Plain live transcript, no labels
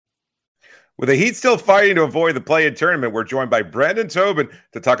With the Heat still fighting to avoid the play-in tournament, we're joined by Brandon Tobin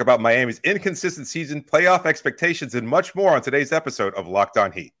to talk about Miami's inconsistent season, playoff expectations, and much more on today's episode of Locked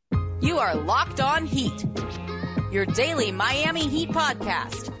On Heat. You are Locked On Heat, your daily Miami Heat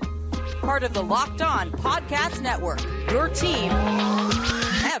podcast. Part of the Locked On Podcast Network, your team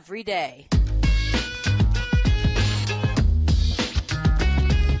every day.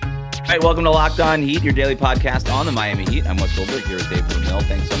 All right, welcome to Locked On Heat, your daily podcast on the Miami Heat. I'm Wes Goldberg here with Dave Mill.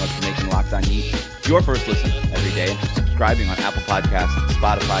 Thanks so much for making Locked On Heat your first listen every day and for subscribing on Apple Podcasts,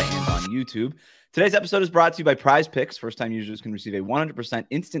 Spotify, and on YouTube. Today's episode is brought to you by Prize Picks. First-time users can receive a 100%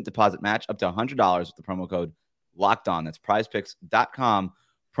 instant deposit match up to $100 with the promo code Locked On. That's prizepicks.com,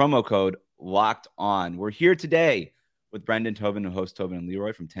 promo code Locked On. We're here today with Brendan Tobin, who hosts Tobin and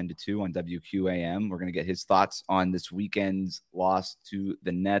Leroy from 10 to 2 on WQAM. We're going to get his thoughts on this weekend's loss to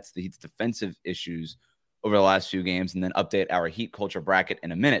the Nets, the Heat's defensive issues over the last few games, and then update our Heat culture bracket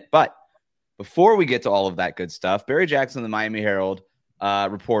in a minute. But before we get to all of that good stuff, Barry Jackson of the Miami Herald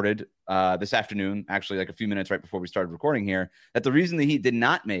reported this afternoon, actually like a few minutes right before we started recording here, that the reason the Heat did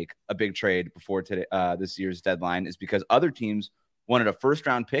not make a big trade before today, this year's deadline is because other teams wanted a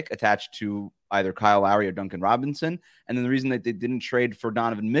first-round pick attached to either Kyle Lowry or Duncan Robinson. And then the reason that they didn't trade for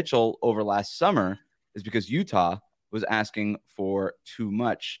Donovan Mitchell over last summer is because Utah was asking for too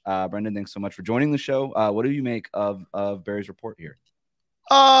much. Brendan, thanks so much for joining the show. What do you make of Barry's report here?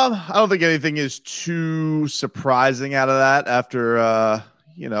 I don't think anything is too surprising out of that after,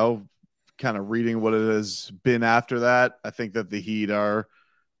 kind of reading what it has been after that. I think that the Heat are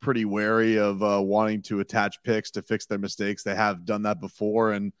pretty wary of wanting to attach picks to fix their mistakes. They have done that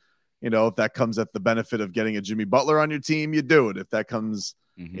before. And, if that comes at the benefit of getting a Jimmy Butler on your team, you do it. If that comes,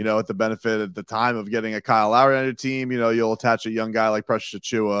 at the benefit at the time of getting a Kyle Lowry on your team, you'll attach a young guy like Precious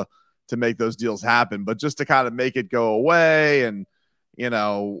Achiuwa to make those deals happen. But just to kind of make it go away and,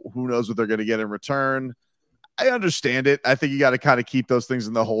 who knows what they're going to get in return. I understand it. I think you got to kind of keep those things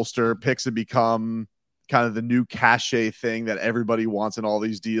in the holster. Picks have become kind of the new cachet thing that everybody wants in all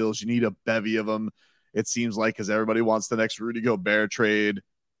these deals. You need a bevy of them, it seems like, because everybody wants the next Rudy Gobert trade.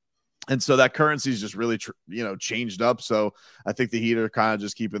 And so that currency is just really, changed up. So I think the Heat are kind of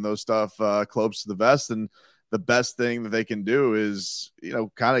just keeping those stuff close to the vest. And the best thing that they can do is,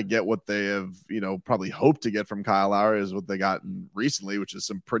 kind of get what they have, probably hoped to get from Kyle Lowry is what they got recently, which is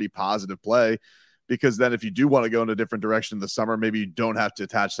some pretty positive play. Because then if you do want to go in a different direction in the summer, maybe you don't have to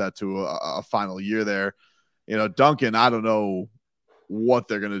attach that to a final year there. Duncan, I don't know what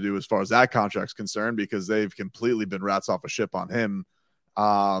they're going to do as far as that contract's concerned because they've completely been rats off a ship on him.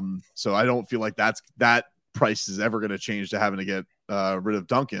 So I don't feel like that price is ever going to change to having to get rid of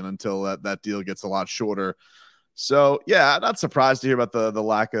Duncan until that deal gets a lot shorter. So, yeah, I'm not surprised to hear about the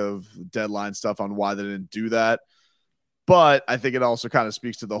lack of deadline stuff on why they didn't do that. But I think it also kind of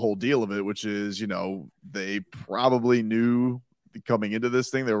speaks to the whole deal of it, which is, they probably knew coming into this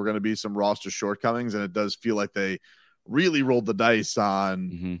thing there were going to be some roster shortcomings. And it does feel like they really rolled the dice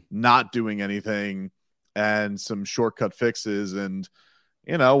on not doing anything and some shortcut fixes. And,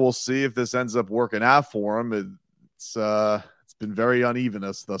 we'll see if this ends up working out for them. It's been very uneven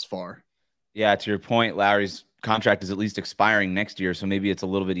thus far. Yeah, to your point, Lowry's contract is at least expiring next year, so maybe it's a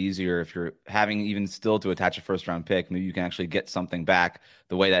little bit easier if you're having even still to attach a first-round pick. Maybe you can actually get something back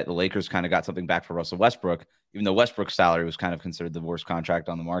the way that the Lakers kind of got something back for Russell Westbrook, even though Westbrook's salary was kind of considered the worst contract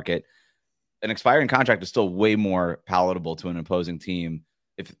on the market. An expiring contract is still way more palatable to an opposing team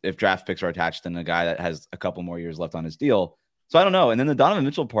if draft picks are attached than a guy that has a couple more years left on his deal. So I don't know. And then the Donovan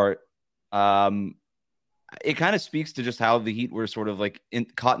Mitchell part, it kind of speaks to just how the Heat were sort of like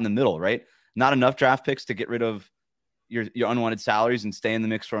caught in the middle, right? Not enough draft picks to get rid of your unwanted salaries and stay in the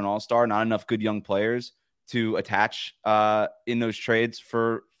mix for an all-star. Not enough good young players to attach in those trades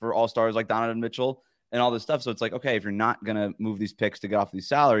for all-stars like Donovan Mitchell and all this stuff. So it's like, okay, if you're not going to move these picks to get off these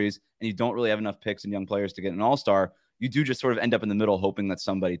salaries and you don't really have enough picks and young players to get an all-star, you do just sort of end up in the middle hoping that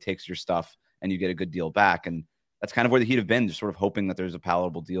somebody takes your stuff and you get a good deal back. And that's kind of where the Heat have been, just sort of hoping that there's a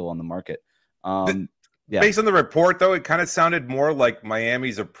palatable deal on the market. Yeah. Based on the report, though, it kind of sounded more like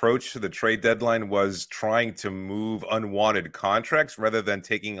Miami's approach to the trade deadline was trying to move unwanted contracts rather than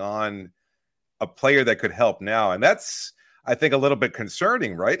taking on a player that could help now. And that's, I think, a little bit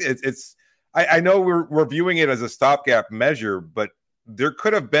concerning, right? I know we're viewing it as a stopgap measure, but there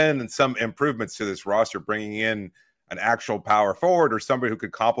could have been some improvements to this roster, bringing in an actual power forward or somebody who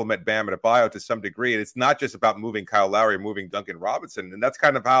could complement Bam Adebayo to some degree. And it's not just about moving Kyle Lowry, moving Duncan Robinson. And that's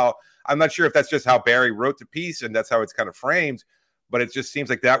kind of how, I'm not sure if that's just how Barry wrote the piece and that's how it's kind of framed, but it just seems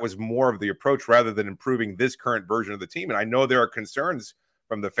like that was more of the approach rather than improving this current version of the team. And I know there are concerns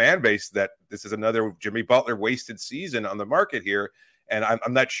from the fan base that this is another Jimmy Butler wasted season on the market here. And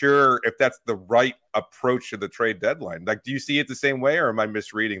I'm not sure if that's the right approach to the trade deadline. Like, do you see it the same way, or am I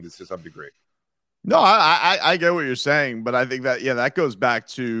misreading this to some degree? No, I get what you're saying, but I think that, yeah, that goes back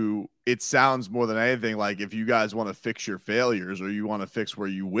to, it sounds more than anything like if you guys want to fix your failures or you want to fix where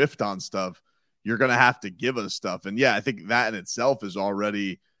you whiffed on stuff, you're going to have to give us stuff. And yeah, I think that in itself is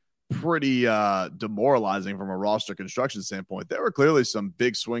already pretty demoralizing from a roster construction standpoint. There were clearly some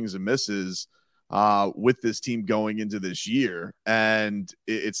big swings and misses with this team going into this year. And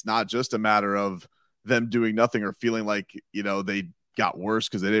it's not just a matter of them doing nothing or feeling like, they got worse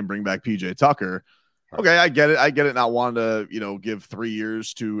because they didn't bring back PJ Tucker. Okay, I get it. Not wanting to, give 3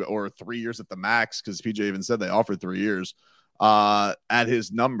 years or 3 years at the max, because PJ even said they offered 3 years at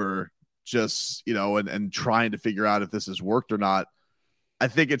his number, just, and trying to figure out if this has worked or not. I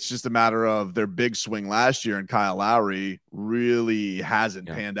think it's just a matter of their big swing last year, and Kyle Lowry really hasn't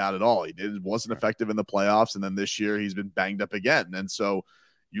panned out at all. He wasn't effective in the playoffs, and then this year he's been banged up again. And so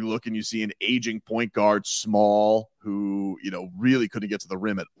you look and you see an aging point guard, small, who, really couldn't get to the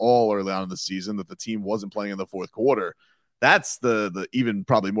rim at all early on in the season, that the team wasn't playing in the fourth quarter. That's the even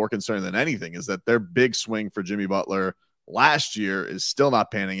probably more concerning than anything, is that their big swing for Jimmy Butler last year is still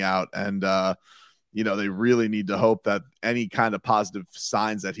not panning out. And, they really need to hope that any kind of positive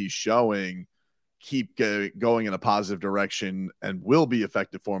signs that he's showing keep going in a positive direction and will be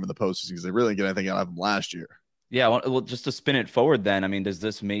effective for him in the postseason, because they really didn't get anything out of him last year. Yeah, well, just to spin it forward then, I mean, does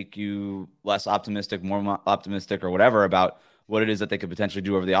this make you less optimistic, more optimistic, or whatever about what it is that they could potentially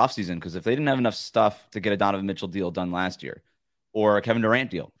do over the offseason? Because if they didn't have enough stuff to get a Donovan Mitchell deal done last year, or a Kevin Durant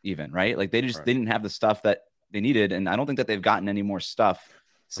deal even, right? Like they didn't have the stuff that they needed, and I don't think that they've gotten any more stuff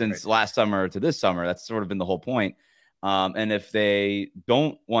since last summer to this summer. That's sort of been the whole point. And if they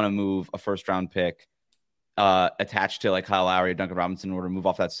don't want to move a first-round pick attached to like Kyle Lowry or Duncan Robinson in order to move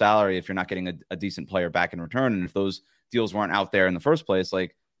off that salary, if you're not getting a decent player back in return, and if those deals weren't out there in the first place,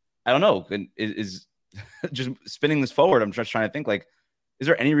 like, I don't know, is just spinning this forward, I'm just trying to think, like, is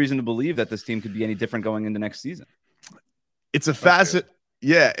there any reason to believe that this team could be any different going into next season? It's a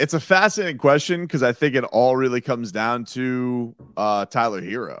fascinating question, because I think it all really comes down to Tyler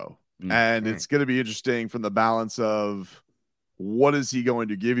Hero. And it's going to be interesting from the balance of what is he going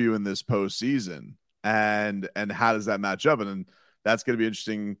to give you in this postseason, and how does that match up? And that's going to be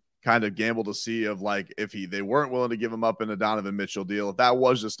interesting kind of gamble to see, of like, if they weren't willing to give him up in a Donovan Mitchell deal, if that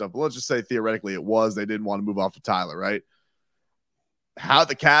was just stuff, let's just say theoretically it was, they didn't want to move off of Tyler, right? How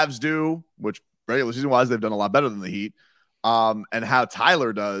the Cavs do, which regular season wise, they've done a lot better than the Heat, and how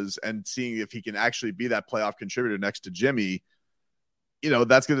Tyler does, and seeing if he can actually be that playoff contributor next to Jimmy,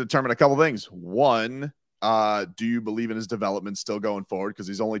 that's going to determine a couple things. One, do you believe in his development still going forward? Because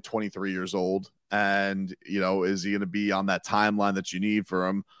he's only 23 years old. And, is he going to be on that timeline that you need for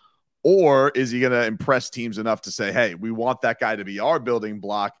him? Or is he going to impress teams enough to say, hey, we want that guy to be our building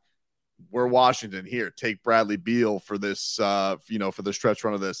block. We're Washington, here, take Bradley Beal for this, for the stretch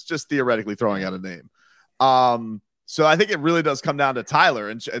run of this, just theoretically throwing out a name. So I think it really does come down to Tyler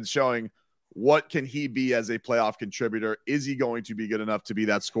and showing what can he be as a playoff contributor. Is he going to be good enough to be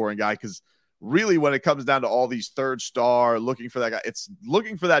that scoring guy? Because really, when it comes down to all these third star, looking for that guy, it's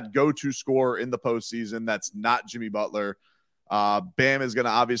looking for that go-to scorer in the postseason. That's not Jimmy Butler. Bam is going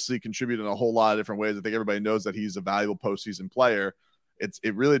to obviously contribute in a whole lot of different ways. I think everybody knows that he's a valuable postseason player.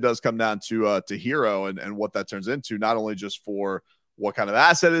 It really does come down to Hero and what that turns into, not only just for what kind of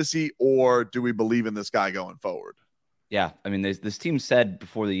asset is he, or do we believe in this guy going forward? Yeah, I mean, this team said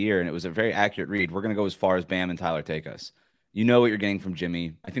before the year, and it was a very accurate read, we're going to go as far as Bam and Tyler take us. You know what you're getting from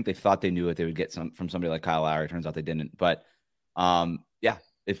Jimmy. I think they thought they knew what they would get from somebody like Kyle Lowry. Turns out they didn't. But,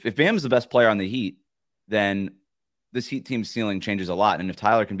 if Bam's the best player on the Heat, then this Heat team's ceiling changes a lot. And if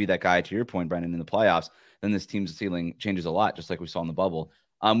Tyler can be that guy, to your point, Brendan, in the playoffs, then this team's ceiling changes a lot, just like we saw in the bubble.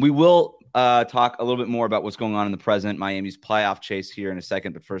 We will talk a little bit more about what's going on in the present, Miami's playoff chase here in a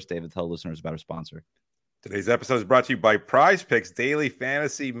second. But first, David, tell listeners about our sponsor. Today's episode is brought to you by Prize Picks, daily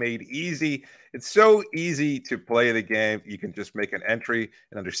fantasy made easy. It's so easy to play the game. You can just make an entry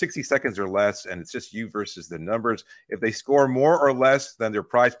in under 60 seconds or less, and it's just you versus the numbers. If they score more or less than their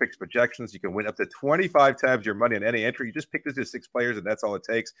Prize Picks projections, you can win up to 25 times your money on any entry. You just pick this as 6 players, and that's all it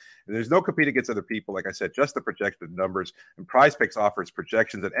takes. And there's no competing against other people. Like I said, just the projected numbers. And Prize Picks offers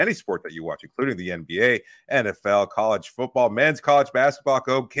projections at any sport that you watch, including the NBA, NFL, college football, men's college basketball,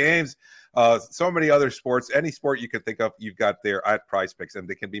 go games. So many other sports, any sport you can think of, you've got there at Prize Picks, and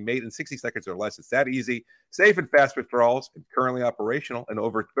they can be made in 60 seconds or less. It's that easy. Safe and fast withdrawals, and currently operational in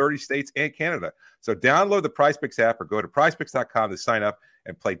over 30 states and Canada. So download the PrizePicks app or go to prizepicks.com to sign up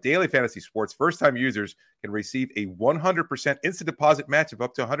and play daily fantasy sports. First-time users can receive a 100% instant deposit match of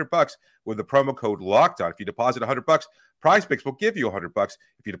up to $100 with the promo code LOCKEDON. If you deposit $100, PrizePicks will give you $100.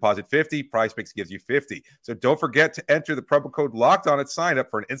 If you deposit $50, PrizePicks gives you $50. So don't forget to enter the promo code LOCKEDON at sign up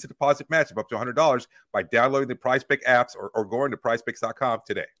for an instant deposit match of up to $100 by downloading the PrizePicks apps or going to prizepicks.com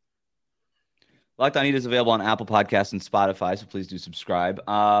today. Locked On Heat is available on Apple Podcasts and Spotify, so please do subscribe.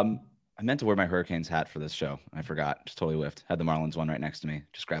 I meant to wear my Hurricanes hat for this show. I forgot. Just totally whiffed. Had the Marlins one right next to me.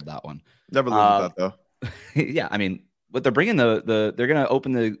 Just grabbed that one. Never lived with that, though. Yeah, I mean, what they're bringing they're going to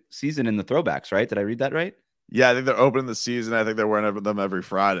open the season in the throwbacks, right? Did I read that right? Yeah, I think they're opening the season. I think they're wearing them every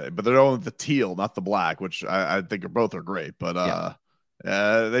Friday, but they're going with the teal, not the black, which I think both are great. But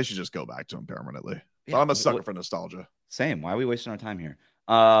they should just go back to them permanently. Yeah, but I'm a sucker for nostalgia. Same. Why are we wasting our time here?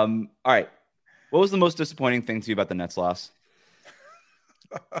 All right. What was the most disappointing thing to you about the Nets loss?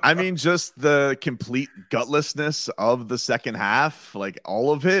 I mean, just the complete gutlessness of the second half, like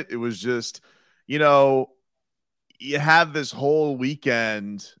all of it. It was just, you have this whole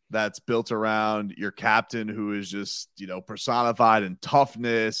weekend that's built around your captain who is just, personified in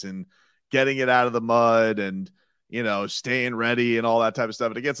toughness and getting it out of the mud and, staying ready and all that type of stuff.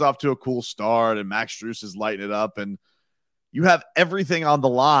 And it gets off to a cool start and Max Strus is lighting it up and you have everything on the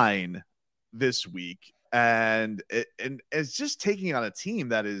line this week. And it's just taking on a team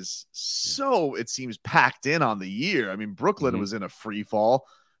that is so, it seems, packed in on the year. I mean, Brooklyn was in a free fall.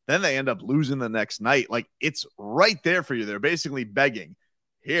 Then they end up losing the next night. Like, it's right there for you. They're basically begging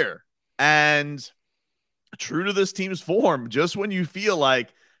here. And true to this team's form, just when you feel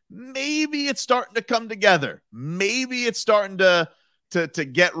like maybe it's starting to come together, maybe it's starting to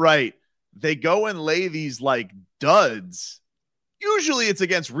get right, they go and lay these like duds. Usually it's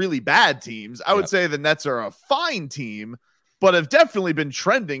against really bad teams. I would say the Nets are a fine team, but have definitely been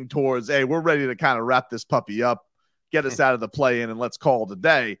trending towards, hey, we're ready to kind of wrap this puppy up, get us out of the play-in, and let's call it a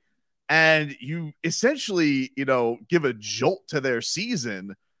day. And you essentially, give a jolt to their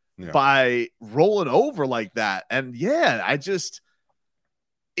season by rolling over like that. And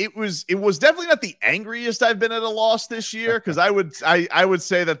it was definitely not the angriest I've been at a loss this year, because I would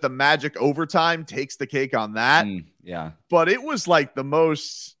say that the Magic overtime takes the cake on that. But it was like the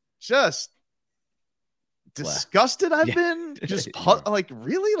most just disgusted I've been. Just like,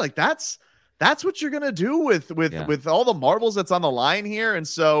 really, like that's what you're gonna do with all the marbles that's on the line here. And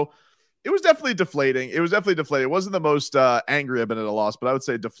so it was definitely deflating. It wasn't the most angry I've been at a loss, but I would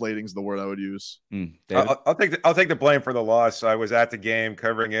say deflating is the word I would use. I'll take the blame for the loss. I was at the game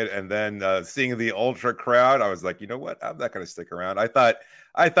covering it, and then seeing the ultra crowd, I was like, you know what? I'm not going to stick around. I thought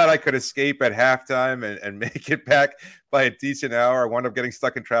I could escape at halftime and make it back by a decent hour. I wound up getting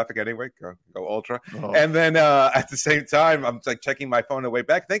stuck in traffic anyway. Go ultra. And then at the same time, I'm like checking my phone on the way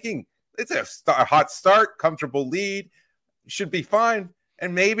back, thinking it's a hot start, comfortable lead, should be fine.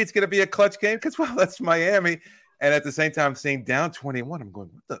 And maybe it's going to be a clutch game because, well, that's Miami. And at the same time, seeing down 21, I'm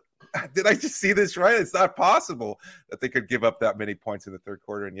going, did I just see this right? It's not possible that they could give up that many points in the third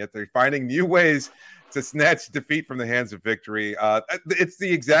quarter. And yet they're finding new ways to snatch defeat from the hands of victory. It's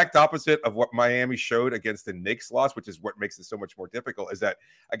the exact opposite of what Miami showed against the Knicks loss, which is what makes it so much more difficult, is that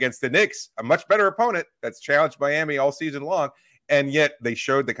against the Knicks, a much better opponent that's challenged Miami all season long. And yet they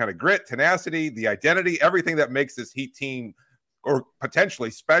showed the kind of grit, tenacity, the identity, everything that makes this Heat team or potentially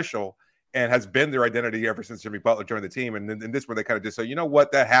special, and has been their identity ever since Jimmy Butler joined the team. And then this where they kind of just say, you know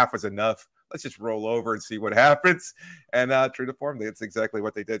what, that half was enough. Let's just roll over and see what happens. And true to form, that's exactly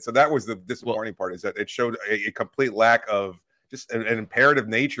what they did. So that was the disappointing part, is that it showed a complete lack of just an imperative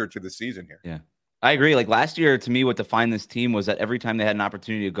nature to the season here. Yeah. I agree. Like last year, to me, what defined this team was that every time they had an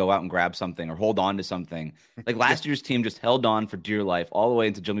opportunity to go out and grab something or hold on to something, like last year's team just held on for dear life all the way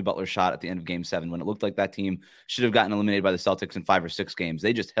into Jimmy Butler's shot at the end of Game 7, when it looked like that team should have gotten eliminated by the Celtics in 5 or 6 games.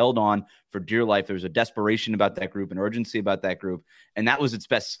 They just held on for dear life. There was a desperation about that group, an urgency about that group, and that was its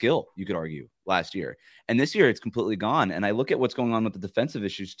best skill, you could argue, last year. And this year, it's completely gone. And I look at what's going on with the defensive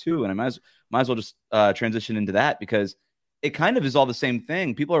issues too, and I might as well just transition into that, because it kind of is all the same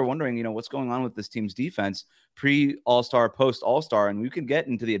thing. People are wondering, what's going on with this team's defense pre-All-Star, post-All-Star, and we can get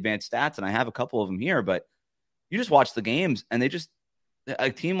into the advanced stats, and I have a couple of them here, but you just watch the games, and a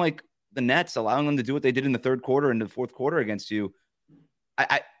team like the Nets, allowing them to do what they did in the third quarter and the fourth quarter against you,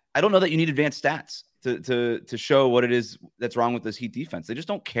 I don't know that you need advanced stats to show what it is that's wrong with this Heat defense. They just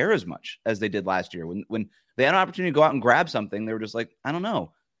don't care as much as they did last year. When they had an opportunity to go out and grab something, they were just like, I don't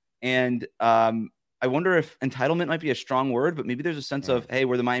know. And I wonder if entitlement might be a strong word, but maybe there's a sense of, hey,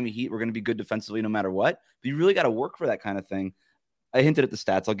 we're the Miami Heat. We're going to be good defensively no matter what. But you really got to work for that kind of thing. I hinted at the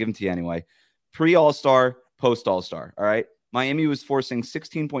stats. I'll give them to you anyway. pre-All-Star, post-All-Star. All right. Miami was forcing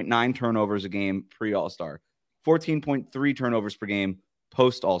 16.9 turnovers a game pre-All-Star, 14.3 turnovers per game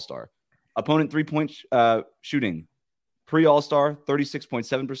post-All-Star. Opponent three-point shooting pre-All-Star,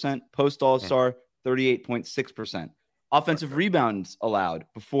 36.7%, post-All-Star, 38.6%. Offensive rebounds allowed.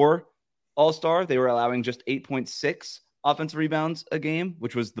 Before All-Star, they were allowing just 8.6 offensive rebounds a game,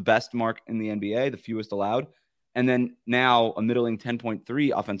 which was the best mark in the NBA, the fewest allowed. And then now a middling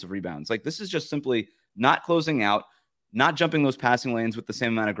 10.3 offensive rebounds. Like, this is just simply not closing out, not jumping those passing lanes with the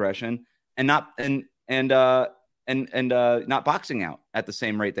same amount of aggression, and not not boxing out at the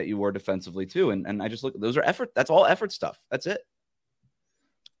same rate that you were defensively too. And I just look, those are effort. That's all effort stuff. That's it.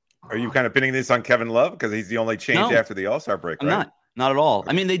 Are you kind of pinning this on Kevin Love because he's the only change after the All-Star break? Right? Not at all.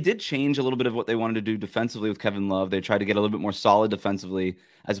 I mean, they did change a little bit of what they wanted to do defensively with Kevin Love. They tried to get a little bit more solid defensively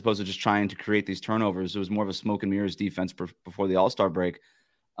as opposed to just trying to create these turnovers. It was more of a smoke and mirrors defense before the All-Star break.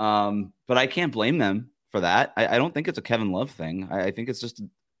 But I can't blame them for that. I don't think it's a Kevin Love thing. I think it's just,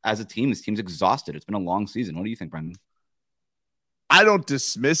 as a team, this team's exhausted. It's been a long season. What do you think, Brendan? I don't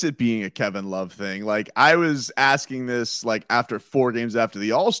dismiss it being a Kevin Love thing. Like, I was asking this like after 4 games after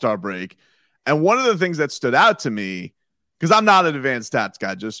the All-Star break. And one of the things that stood out to me, because I'm not an advanced stats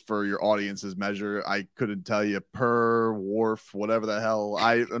guy, just for your audience's measure, I couldn't tell you per, Wharf, whatever the hell.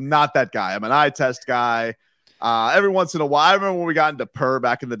 I'm not that guy. I'm an eye test guy. Every once in a while, I remember when we got into per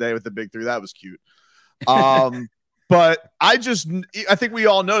back in the day with the big 3. That was cute. But I think we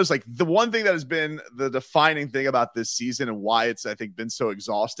all notice, like, the one thing that has been the defining thing about this season and why it's, I think, been so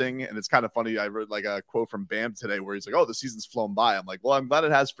exhausting. And it's kind of funny. I read like a quote from Bam today where he's like, "Oh, the season's flown by." I'm like, well, I'm glad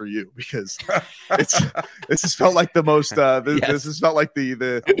it has for you, because this has felt like the most, this has felt like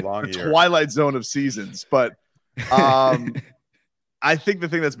the twilight zone of seasons. But, I think the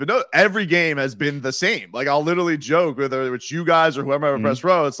thing that's been every game has been the same. Like, I'll literally joke, whether it's you guys or whoever press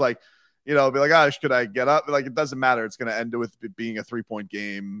row, it's like, you know, be like, "Gosh, could I get up?" Like, it doesn't matter. It's going to end with it being a 3-point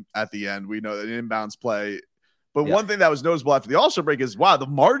game at the end. We know that inbounds play. But one thing that was noticeable after the All-Star break is, wow, the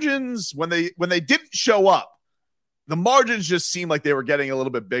margins, when they didn't show up, the margins just seemed like they were getting a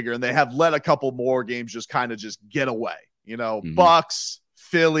little bit bigger, and they have let a couple more games just kind of just get away. You know, Bucks,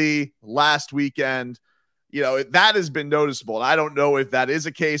 Philly, last weekend, you know, that has been noticeable. And I don't know if that is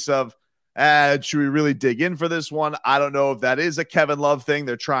a case of, should we really dig in for this one? I don't know if that is a Kevin Love thing.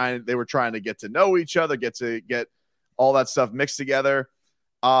 They were trying to get to know each other, get all that stuff mixed together.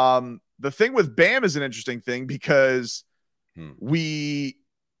 The thing with Bam is an interesting thing, because we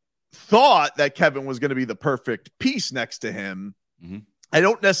thought that Kevin was going to be the perfect piece next to him. I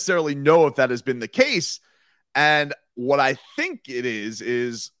don't necessarily know if that has been the case. And what I think it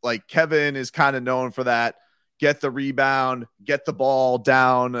is like, Kevin is kind of known for that. Get the rebound, get the ball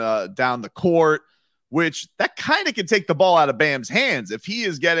down the court, which that kind of can take the ball out of Bam's hands. If he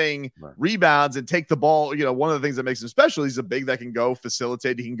is getting rebounds and take the ball, you know, one of the things that makes him special, he's a big that can go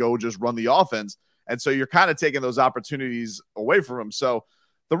facilitate. He can go just run the offense. And so you're kind of taking those opportunities away from him. So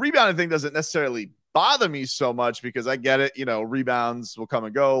the rebounding thing doesn't necessarily bother me so much, because I get it. You know, rebounds will come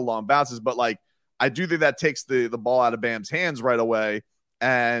and go, long bounces. But, like, I do think that takes the ball out of Bam's hands right away.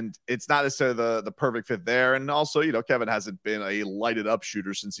 And it's not necessarily the perfect fit there. And also, you know, Kevin hasn't been a lighted up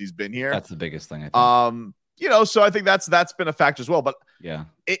shooter since he's been here. That's the biggest thing, I think. You know, so I think that's been a factor as well. But yeah,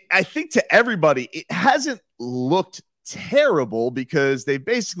 I think to everybody, it hasn't looked terrible, because they've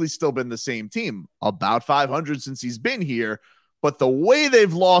basically still been the same team, about 500 since he's been here. But the way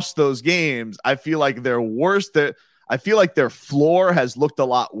they've lost those games, I feel like they're worse. I feel like their floor has looked a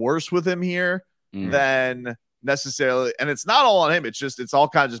lot worse with him here than necessarily, and it's not all on him. It's all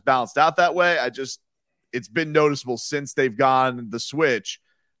kind of just balanced out that way. It's been noticeable since they've gone the switch.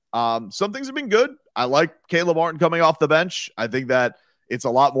 Some things have been good. I like Caleb Martin coming off the bench. I think that it's a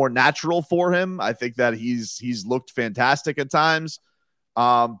lot more natural for him. I think that he's looked fantastic at times.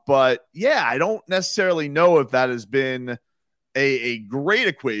 But yeah, I don't necessarily know if that has been a great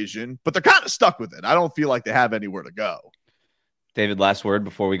equation, but they're kind of stuck with it. I don't feel like they have anywhere to go. David, last word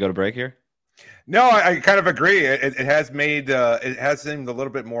before we go to break here. No, I kind of agree. It has seemed a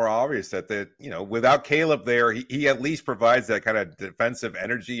little bit more obvious that you know, without Caleb there, he at least provides that kind of defensive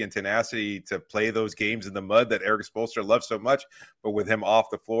energy and tenacity to play those games in the mud that Eric Spoelstra loves so much. But with him off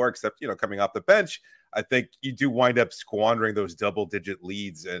the floor, except, you know, coming off the bench, I think you do wind up squandering those double-digit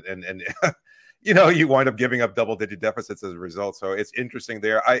leads, and you know, you wind up giving up double-digit deficits as a result. So it's interesting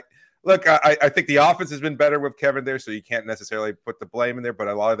there. I think the offense has been better with Kevin there, so you can't necessarily put the blame in there. But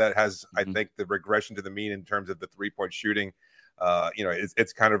a lot of that has, I think, the regression to the mean in terms of the 3-point shooting. You know,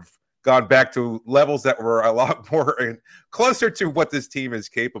 it's kind of gone back to levels that were a lot more closer to what this team is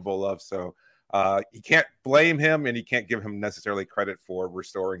capable of. So You can't blame him, and you can't give him necessarily credit for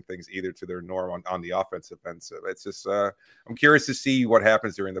restoring things either to their norm on the offensive end. So it's just I'm curious to see what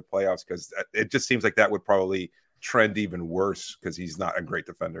happens during the playoffs, because it just seems like that would probably trend even worse, because he's not a great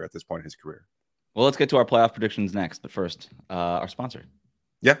defender at this point in his career. Well, let's get to our playoff predictions next, but first, our sponsor.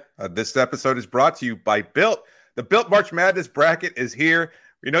 Yeah, this episode is brought to you by Built. The Built March Madness bracket is here.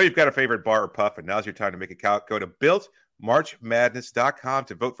 We know you've got a favorite bar or puff, and now's your time to make it count. Go to BuiltMarchMadness.com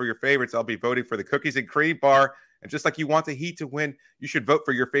to vote for your favorites. I'll be voting for the cookies and cream bar. And just like you want the Heat to win, you should vote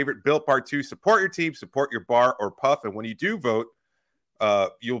for your favorite Built bar too. Support your team, support your bar or puff. And when you do vote,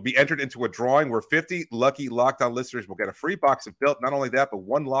 you'll be entered into a drawing where 50 lucky Locked On listeners will get a free box of Built. Not only that, but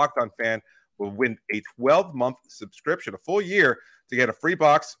one Locked On fan will win a 12-month subscription, a full year, to get a free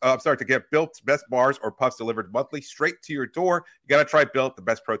box. To get Built's best bars or puffs delivered monthly straight to your door. You got to try Built, the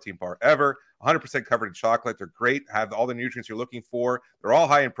best protein bar ever. 100% covered in chocolate. They're great. Have all the nutrients you're looking for. They're all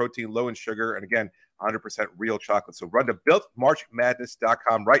high in protein, low in sugar, and again, 100% real chocolate. So run to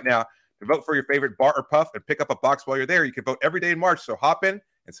BuiltMarchMadness.com right now to vote for your favorite bar or puff and pick up a box while you're there. You can vote every day in March, so hop in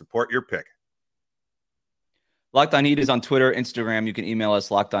and support your pick. Locked On Heat is on Twitter, Instagram. You can email us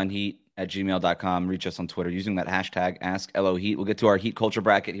lockedonheat@gmail.com. Reach us on Twitter using that hashtag AskLOHeat. We'll get to our Heat culture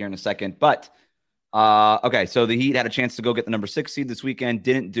bracket here in a second. But, okay, so the Heat had a chance to go get the number 6 seed this weekend.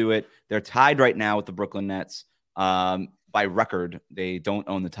 Didn't do it. They're tied right now with the Brooklyn Nets. By record, they don't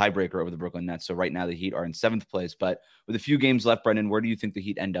own the tiebreaker over the Brooklyn Nets. So right now the Heat are in 7th place. But with a few games left, Brendan, where do you think the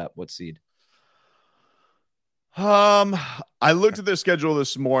Heat end up? What seed? I looked at their schedule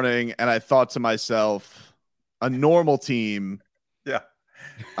this morning and I thought to myself, a normal team,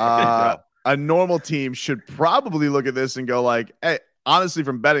 a normal team should probably look at this and go like, hey, honestly,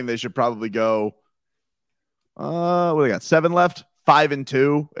 from betting, they should probably go, what do they got? 7 left,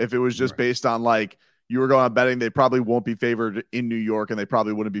 5-2. If it was just based on like, you were going on betting, they probably won't be favored in New York and they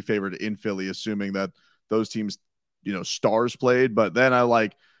probably wouldn't be favored in Philly, assuming that those teams, stars played. But then I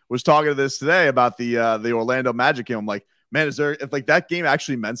was talking to this today about the Orlando Magic game. I'm like, man, is there, if like that game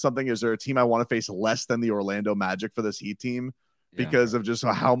actually meant something, is there a team I want to face less than the Orlando Magic for this Heat team because of just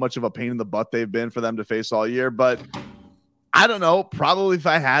how much of a pain in the butt they've been for them to face all year? But I don't know. Probably if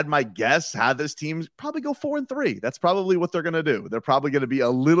I had my guess, had this team probably go 4-3. That's probably what they're going to do. They're probably going to be a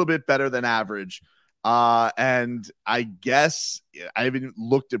little bit better than average. And I guess I haven't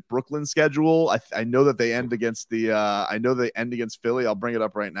looked at Brooklyn's schedule. I know that they end against against Philly. I'll bring it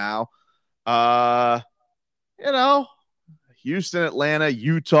up right now. Houston, Atlanta,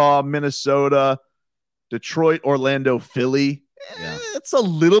 Utah, Minnesota, Detroit, Orlando, Philly. It's a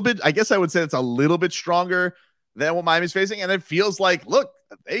little bit, I guess I would say it's a little bit stronger than what Miami's facing. And it feels like, look,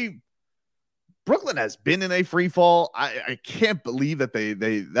 Brooklyn has been in a free fall. I can't believe that they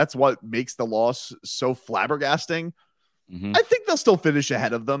that's what makes the loss so flabbergasting. Mm-hmm. I think they'll still finish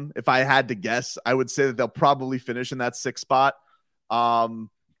ahead of them. If I had to guess, I would say that they'll probably finish in that 6th spot.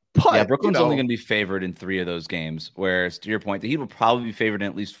 But Brooklyn's only going to be favored in 3 of those games, whereas to your point, the Heat will probably be favored in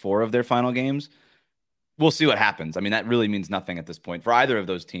at least 4 of their final games. We'll see what happens. I mean, that really means nothing at this point for either of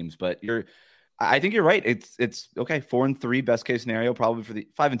those teams, but I think you're right. It's okay. 4-3 best case scenario, probably for the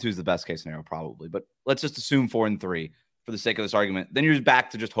 5-2 is the best case scenario, probably. But let's just assume 4-3 for the sake of this argument. Then you're back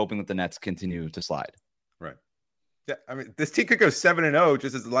to just hoping that the Nets continue to slide. Right. Yeah. I mean, this team could go 7-0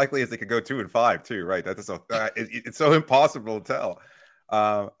 just as likely as they could go 2-5 too. Right. That's so it's so impossible to tell.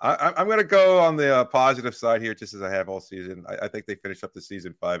 I'm going to go on the positive side here, just as I have all season. I think they finished up the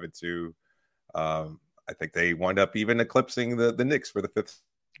season 5-2. I think they wind up even eclipsing the Knicks for the 5th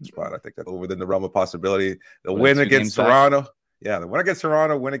spot. I think that's within the realm of possibility. They'll win against Toronto. Yeah, they'll win against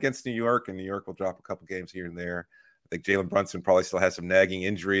Toronto, win against New York, and New York will drop a couple games here and there. I think Jalen Brunson probably still has some nagging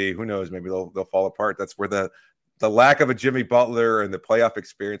injury. Who knows? Maybe they'll fall apart. That's where the lack of a Jimmy Butler and the playoff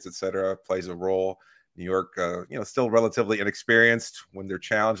experience, et cetera, plays a role. New York, still relatively inexperienced. When they're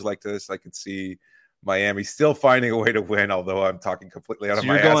challenged like this, I could see Miami still finding a way to win, although I'm talking completely out of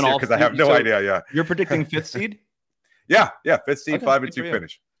my ass here because I have no idea. Yeah. You're predicting 5th seed? Yeah. 5th seed, 5-2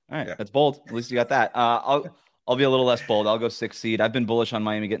 finish. All right, that's bold. At least you got that. I'll be a little less bold. I'll go 6th seed. I've been bullish on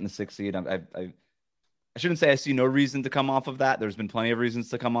Miami getting the 6th seed. I shouldn't say I see no reason to come off of that. There's been plenty of reasons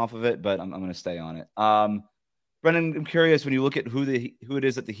to come off of it, but I'm going to stay on it. Brendan, I'm curious when you look at who it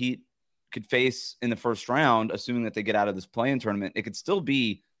is that the Heat could face in the first round, assuming that they get out of this play-in tournament, it could still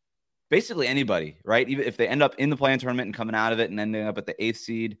be basically anybody, right? Even if they end up in the play-in tournament and coming out of it and ending up at the 8th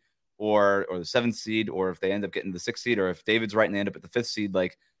seed or the 7th seed, or if they end up getting the 6th seed, or if David's right and they end up at the 5th seed,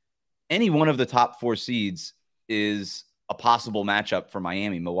 like any one of the top 4 seeds is a possible matchup for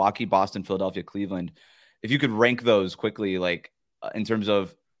Miami. Milwaukee, Boston, Philadelphia, Cleveland. If you could rank those quickly, like in terms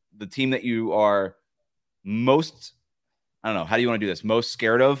of the team that you are most, I don't know, how do you want to do this? Most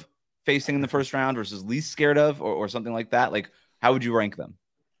scared of facing in the first round versus least scared of, or something like that? Like, how would you rank them?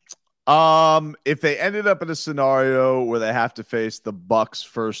 If they ended up in a scenario where they have to face the Bucks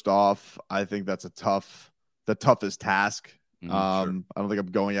first off, I think that's the toughest task. Sure. I don't think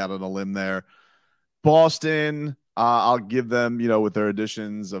I'm going out on a limb there. Boston, I'll give them, with their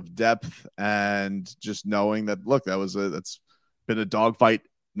additions of depth and just knowing that, look, that's been a dogfight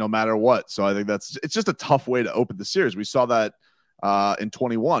no matter what. So I think it's just a tough way to open the series. We saw that in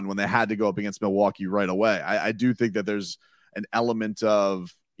 21 when they had to go up against Milwaukee right away. I do think that there's an element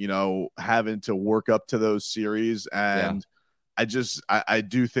of, having to work up to those series. And I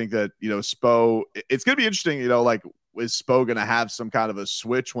do think that, Spo, it's going to be interesting, like, is Spo going to have some kind of a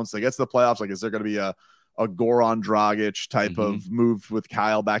switch once they get to the playoffs? Like, is there going to be a Goran Dragic type of move with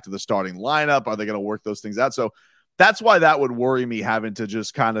Kyle back to the starting lineup? Are they going to work those things out? So that's why that would worry me, having to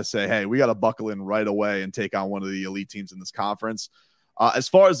just kind of say, hey, we got to buckle in right away and take on one of the elite teams in this conference. As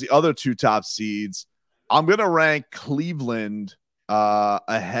far as the other two top seeds, I'm going to rank Cleveland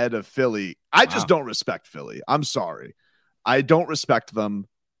ahead of Philly. I just don't respect Philly. I'm sorry. I don't respect them.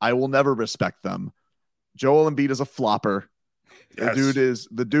 I will never respect them. Joel Embiid is a flopper. Yes.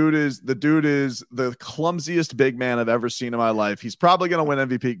 The dude is the clumsiest big man I've ever seen in my life. He's probably going to win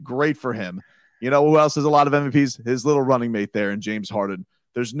MVP. Great for him. You know who else has a lot of MVPs? His little running mate there, and James Harden.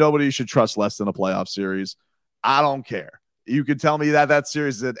 There's nobody you should trust less than a playoff series. I don't care. You could tell me that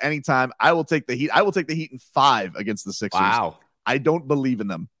series at any time. I will take the Heat. I will take the Heat in 5 against the Sixers. Wow. I don't believe in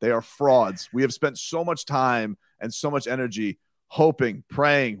them. They are frauds. We have spent so much time and so much energy hoping,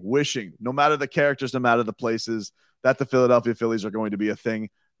 praying, wishing, no matter the characters, no matter the places, that the Philadelphia Phillies are going to be a thing.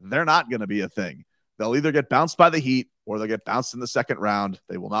 They're not going to be a thing. They'll either get bounced by the Heat or they'll get bounced in the second round.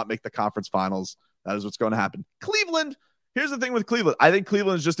 They will not make the conference finals. That is what's going to happen. Cleveland, here's the thing with Cleveland. I think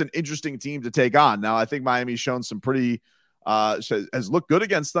Cleveland is just an interesting team to take on. Now, I think Miami's shown some pretty has looked good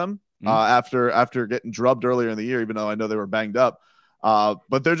against them after getting drubbed earlier in the year, even though I know they were banged up.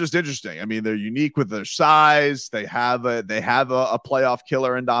 But they're just interesting. I mean, they're unique with their size. They have a playoff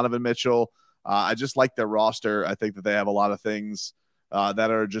killer in Donovan Mitchell. I just like their roster. I think that they have a lot of things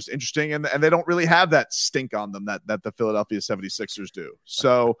that are just interesting, and they don't really have that stink on them that the Philadelphia 76ers do.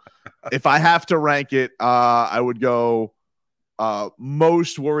 So if I have to rank it, I would go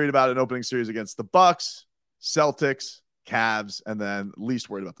most worried about an opening series against the Bucks, Celtics, Cavs, and then least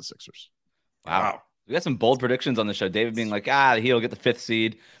worried about the Sixers. Wow. We got some bold predictions on the show. David being like, the Heat will get the 5th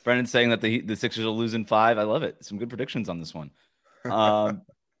seed. Brendan saying that the Sixers will lose in 5. I love it. Some good predictions on this one.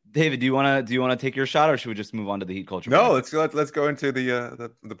 David, do you want to take your shot, or should we just move on to the Heat culture? No, let's go into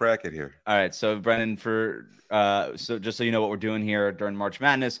the bracket here. All right. So Brendan, so just so you know what we're doing here during March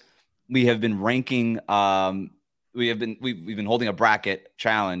Madness, we have been ranking. We've been holding a bracket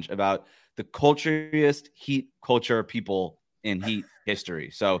challenge about the culturiest Heat culture people in Heat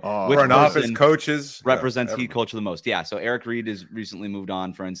history. So front office coaches represents Heat culture the most. Yeah. So Eric Reed has recently moved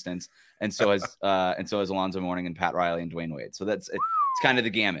on, for instance, and so has Alonzo Mourning and Pat Riley and Dwayne Wade. So it's kind of the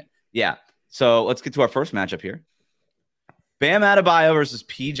gamut. Yeah. So let's get to our first matchup here. Bam Adebayo versus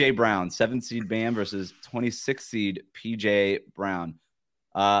PJ Brown. 7th seed Bam versus 26th seed PJ Brown.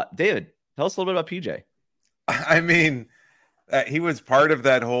 David, tell us a little bit about PJ. I mean, he was part of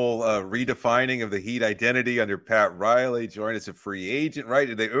that whole redefining of the Heat identity under Pat Riley, joined as a free agent, right?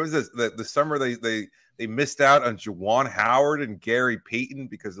 It was the summer they missed out on Juwan Howard and Gary Payton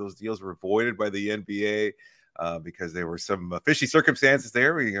because those deals were voided by the NBA because there were some fishy circumstances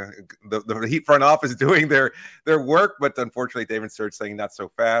there. The Heat front office doing their work, but unfortunately David started saying not so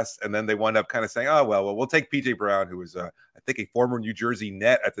fast, and then they wound up kind of saying, oh, well, we'll take PJ Brown, who was I think a former New Jersey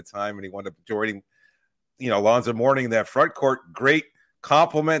Net at the time, and he wound up joining Alonzo Mourning in that front court. Great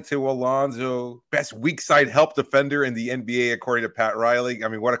compliment to Alonzo. Best weak side help defender in the NBA, according to Pat Riley. I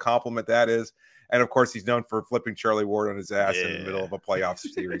mean, what a compliment that is. And, of course, he's known for flipping Charlie Ward on his ass in the middle of a playoff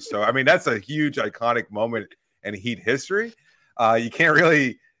series. So, I mean, that's a huge, iconic moment in Heat history. I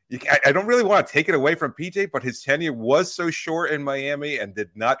don't really want to take it away from PJ, but his tenure was so short in Miami and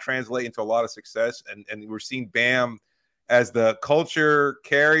did not translate into a lot of success. And we're seeing Bam as the culture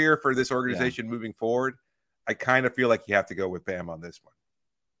carrier for this organization moving forward. I kind of feel like you have to go with Bam on this one.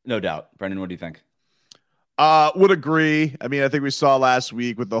 No doubt. Brendan, what do you think? Would agree. I mean, I think we saw last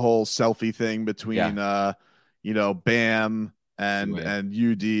week with the whole selfie thing between, Bam and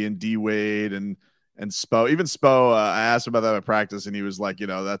UD and D Wade and Spo. Even Spo, I asked him about that at practice, and he was like,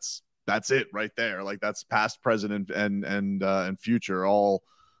 that's it right there. Like, that's past, present, and future all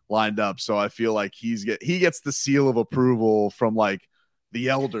lined up. So I feel like he gets the seal of approval from like the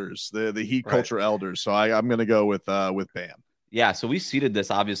elders, the Heat culture elders. So I'm going to go with Bam. Yeah, so we seeded this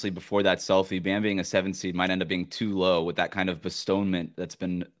obviously before that selfie. Bam being a 7 seed might end up being too low with that kind of bestowment that's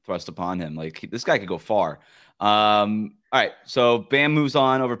been thrust upon him. Like this guy could go far. All right, so Bam moves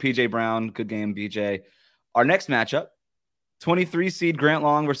on over PJ Brown. Good game, BJ. Our next matchup, 23 seed Grant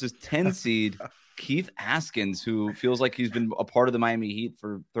Long versus 10 seed Keith Askins, who feels like he's been a part of the Miami Heat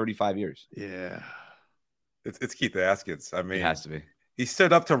for 35 years. Yeah. It's Keith Askins. I mean, It has to be. He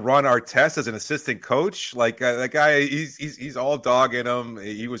stood up to Ron Artest as an assistant coach. Like that guy, he's all dog in him.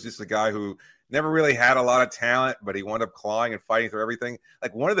 He was just a guy who never really had a lot of talent, but he wound up clawing and fighting through everything.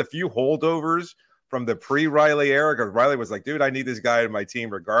 Like one of the few holdovers from the pre-Riley era, because Riley was like, dude, I need this guy in my team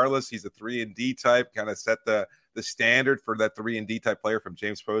regardless. He's a 3-and-D type, kind of set the standard for that 3-and-D type player from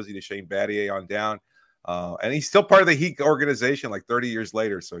James Posey to Shane Battier on down. And he's still part of the Heat organization like 30 years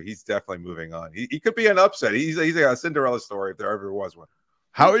later, so he's definitely moving on. He could be an upset. He's a Cinderella story if there ever was one.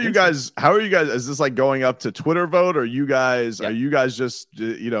 How are you guys? Is this like going up to Twitter vote, or are you guys just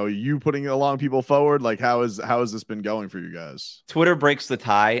you putting along people forward? Like how has this been going for you guys? Twitter breaks the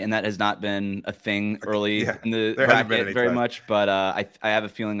tie, and that has not been a thing early in the bracket very much. But I have a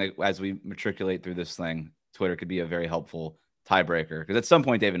feeling that as we matriculate through this thing, Twitter could be a very helpful tiebreaker, because at some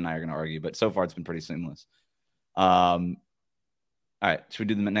point David and I are going to argue, but so far it's been pretty seamless. All right, should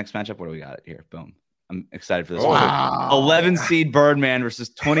we do the next matchup? What do we got here? Boom. I'm excited for this one. 11 seed Birdman versus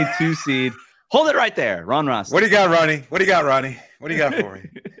 22 seed. Hold it right there, Ron Ross. What do you got, Ronnie? What do you got for me?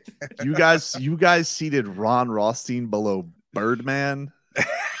 You guys seated Ron Rothstein below Birdman.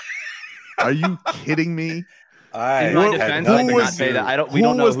 Are you kidding me? In my defense, I cannot say that. We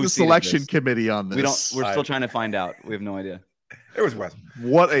don't know who was who the selection committee on this. We're still trying to find out. We have no idea. It was West.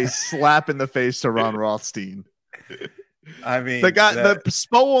 What a slap in the face to Ron Rothstein. I mean, the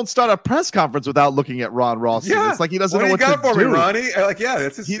Spo won't start a press conference without looking at Ron Rothstein. Yeah. It's like he doesn't know what to do. Me, Ronnie? Like, yeah,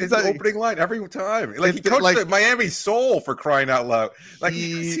 that's his opening line every time. Like he coached the Miami Soul, for crying out loud. Like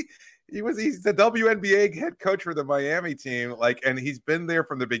he's the WNBA head coach for the Miami team. Like, and he's been there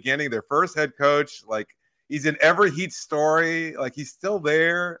from the beginning. Their first head coach. Like, he's in every Heat story. Like, he's still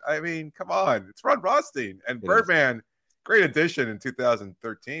there. I mean, come on, it's Ron Rothstein and Birdman. Great addition in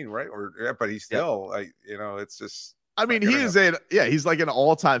 2013, right? But he's still like, it's just. I mean, he's like an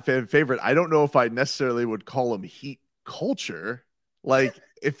all-time fan favorite. I don't know if I necessarily would call him Heat culture. Like,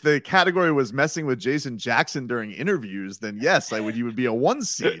 if the category was messing with Jason Jackson during interviews, then yes, he would be a 1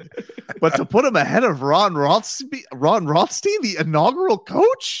 seed. But to put him ahead of Ron Rothstein, the inaugural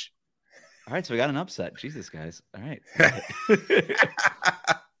coach. All right, so we got an upset. Jesus, guys. All right.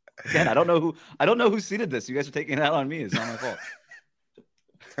 Again, I don't know who seeded this. You guys are taking it out on me. It's not my fault.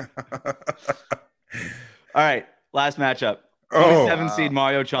 All right. Last matchup, 27 seed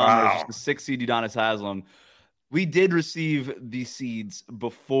Mario Chalmers, the 6 seed Udonis Haslem. We did receive the seeds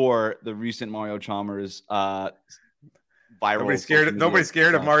before the recent Mario Chalmers viral. Nobody's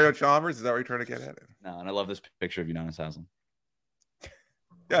scared of Mario Chalmers? Is that what you're trying to get at? No, and I love this picture of Udonis Haslem.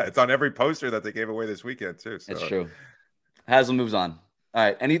 Yeah, it's on every poster that they gave away this weekend too. So. It's true. Haslem moves on. All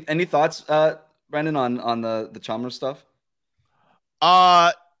right. Any thoughts, Brendan, on the Chalmers stuff?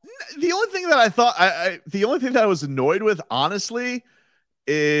 The only thing that I thought the only thing that I was annoyed with, honestly,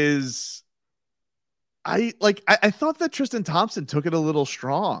 is I thought that Tristan Thompson took it a little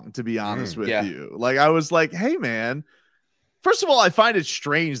strong, to be honest with you. Like, I was like, hey man, first of all, I find it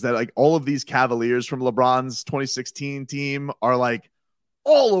strange that like all of these Cavaliers from LeBron's 2016 team are like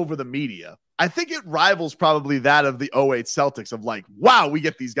all over the media. I think it rivals probably that of the 08 Celtics of like, wow, we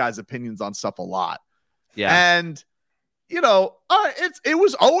get these guys' opinions on stuff a lot. Yeah. And it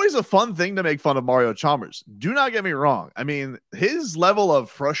was always a fun thing to make fun of Mario Chalmers. Do not get me wrong. I mean, his level of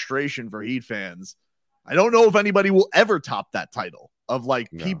frustration for Heat fans, I don't know if anybody will ever top that title of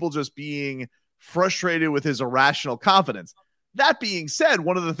people just being frustrated with his irrational confidence. That being said,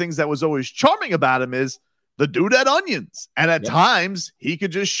 one of the things that was always charming about him is the dude had onions. And at times he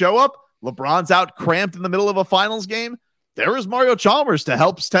could just show up. LeBron's out cramped in the middle of a finals game. There is Mario Chalmers to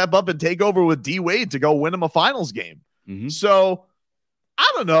help step up and take over with D Wade to go win him a finals game. Mm-hmm. So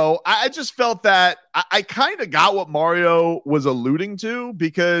I don't know. I just felt that I kind of got what Mario was alluding to,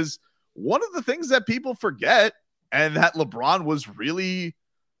 because one of the things that people forget, and that LeBron was really,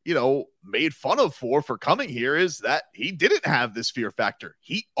 made fun of for coming here, is that he didn't have this fear factor.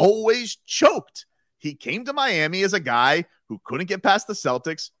 He always choked. He came to Miami as a guy who couldn't get past the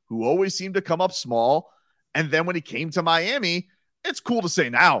Celtics, who always seemed to come up small. And then when he came to Miami, it's cool to say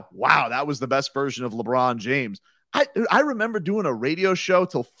now, wow, that was the best version of LeBron James. I remember doing a radio show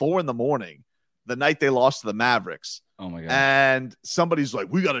till 4 a.m. the night they lost to the Mavericks. Oh my God. And somebody's like,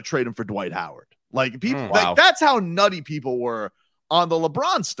 we got to trade him for Dwight Howard. Like, people, that's how nutty people were on the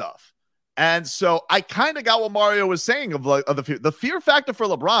LeBron stuff. And so I kind of got what Mario was saying of the fear factor for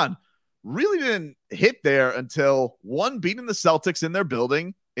LeBron really didn't hit there until one, beating the Celtics in their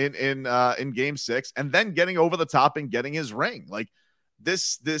building in game 6, and then getting over the top and getting his ring. Like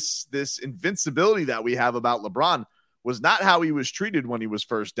this invincibility that we have about LeBron was not how he was treated when he was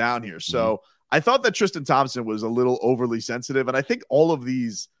first down here. So I thought that Tristan Thompson was a little overly sensitive. And I think all of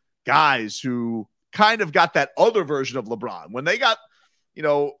these guys who kind of got that other version of LeBron, when they got,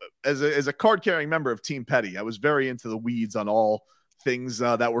 as a card carrying member of Team Petty, I was very into the weeds on all things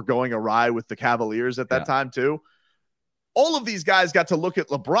that were going awry with the Cavaliers at that time too. All of these guys got to look at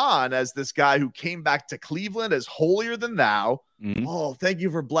LeBron as this guy who came back to Cleveland as holier than thou. Mm-hmm. Oh, thank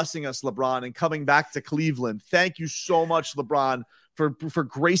you for blessing us, LeBron, and coming back to Cleveland. Thank you so much, LeBron, for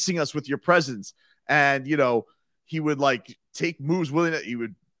gracing us with your presence. And, he would take moves willing. He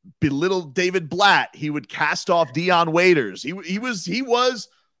would belittle David Blatt. He would cast off Dion Waiters. He was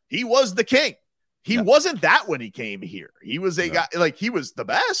the king. He wasn't that when he came here. He was a guy, he was the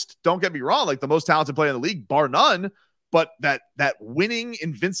best. Don't get me wrong, the most talented player in the league, bar none. But that winning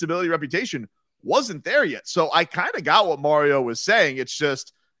invincibility reputation wasn't there yet. So I kind of got what Mario was saying. It's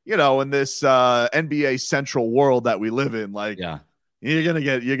just, in this NBA central world that we live in, you're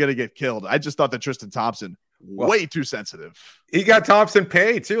gonna get killed. I just thought that Tristan Thompson way too sensitive. He got Thompson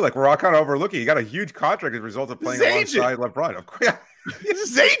paid too. We're all kind of overlooking. He got a huge contract as a result of playing alongside LeBron. Of course,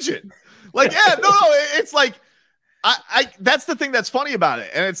 it's his agent. It's I that's the thing that's funny about it.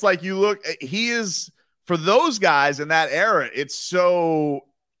 And it's you look, he is. For those guys in that era, it's so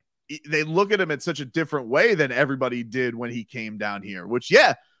they look at him in such a different way than everybody did when he came down here, which,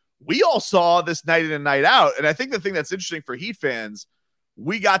 we all saw this night in and night out. And I think the thing that's interesting for Heat fans,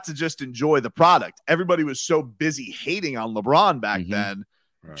 we got to just enjoy the product. Everybody was so busy hating on LeBron back then.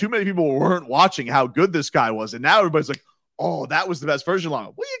 Right. Too many people weren't watching how good this guy was. And now everybody's like, oh, that was the best version of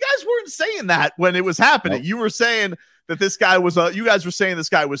LeBron. Well, you guys weren't saying that when it was happening. Nope. You were saying that this guy was you guys were saying this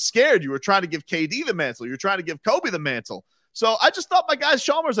guy was scared. You were trying to give KD the mantle. You were trying to give Kobe the mantle. So I just thought my guy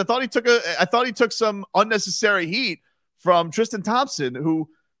Chalmers, I thought he took some unnecessary heat from Tristan Thompson, who,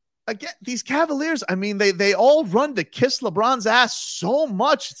 again, these Cavaliers, they all run to kiss LeBron's ass so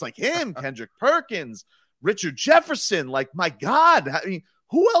much. It's him, Kendrick Perkins, Richard Jefferson. My God,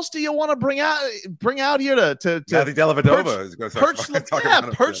 who else do you want to bring out here to I think Dellavedova is going to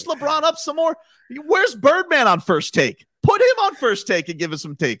perch LeBron up some more? Where's Birdman on First Take? Put him on First Take and give us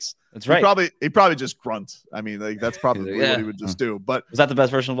some takes. That's right. He probably just grunt. That's probably what he would just do. But was that the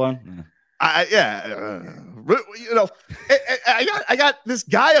best version of LeBron? I got this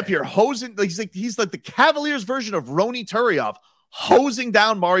guy up here hosing. He's like the Cavaliers version of Rony Turiaf, hosing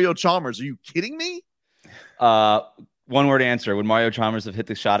down Mario Chalmers. Are you kidding me? One word answer: would Mario Chalmers have hit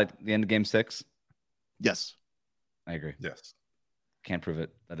the shot at the end of Game 6? Yes, I agree. Yes, can't prove it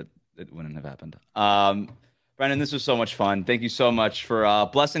that it wouldn't have happened. Brendan, this was so much fun. Thank you so much for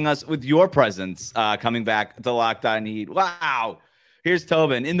blessing us with your presence coming back to Locked On Heat. Wow. Here's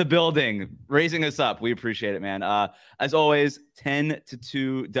Tobin in the building, raising us up. We appreciate it, man. As always, 10 to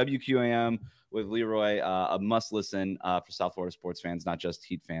 2 WQAM with Leroy, a must listen for South Florida sports fans, not just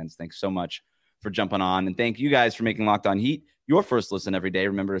Heat fans. Thanks so much for jumping on. And thank you guys for making Locked On Heat your first listen every day.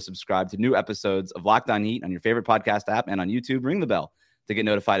 Remember to subscribe to new episodes of Locked On Heat on your favorite podcast app and on YouTube. Ring the bell to get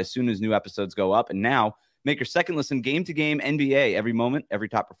notified as soon as new episodes go up. And now make your second listen game to game NBA. Every moment, every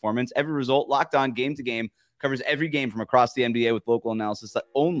top performance, every result. Locked On Game to Game covers every game from across the NBA with local analysis that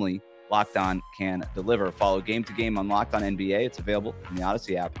only Locked On can deliver. Follow Game to Game on Locked On NBA. It's available in the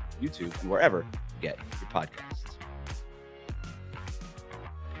Odyssey app, YouTube, and wherever you get your podcasts.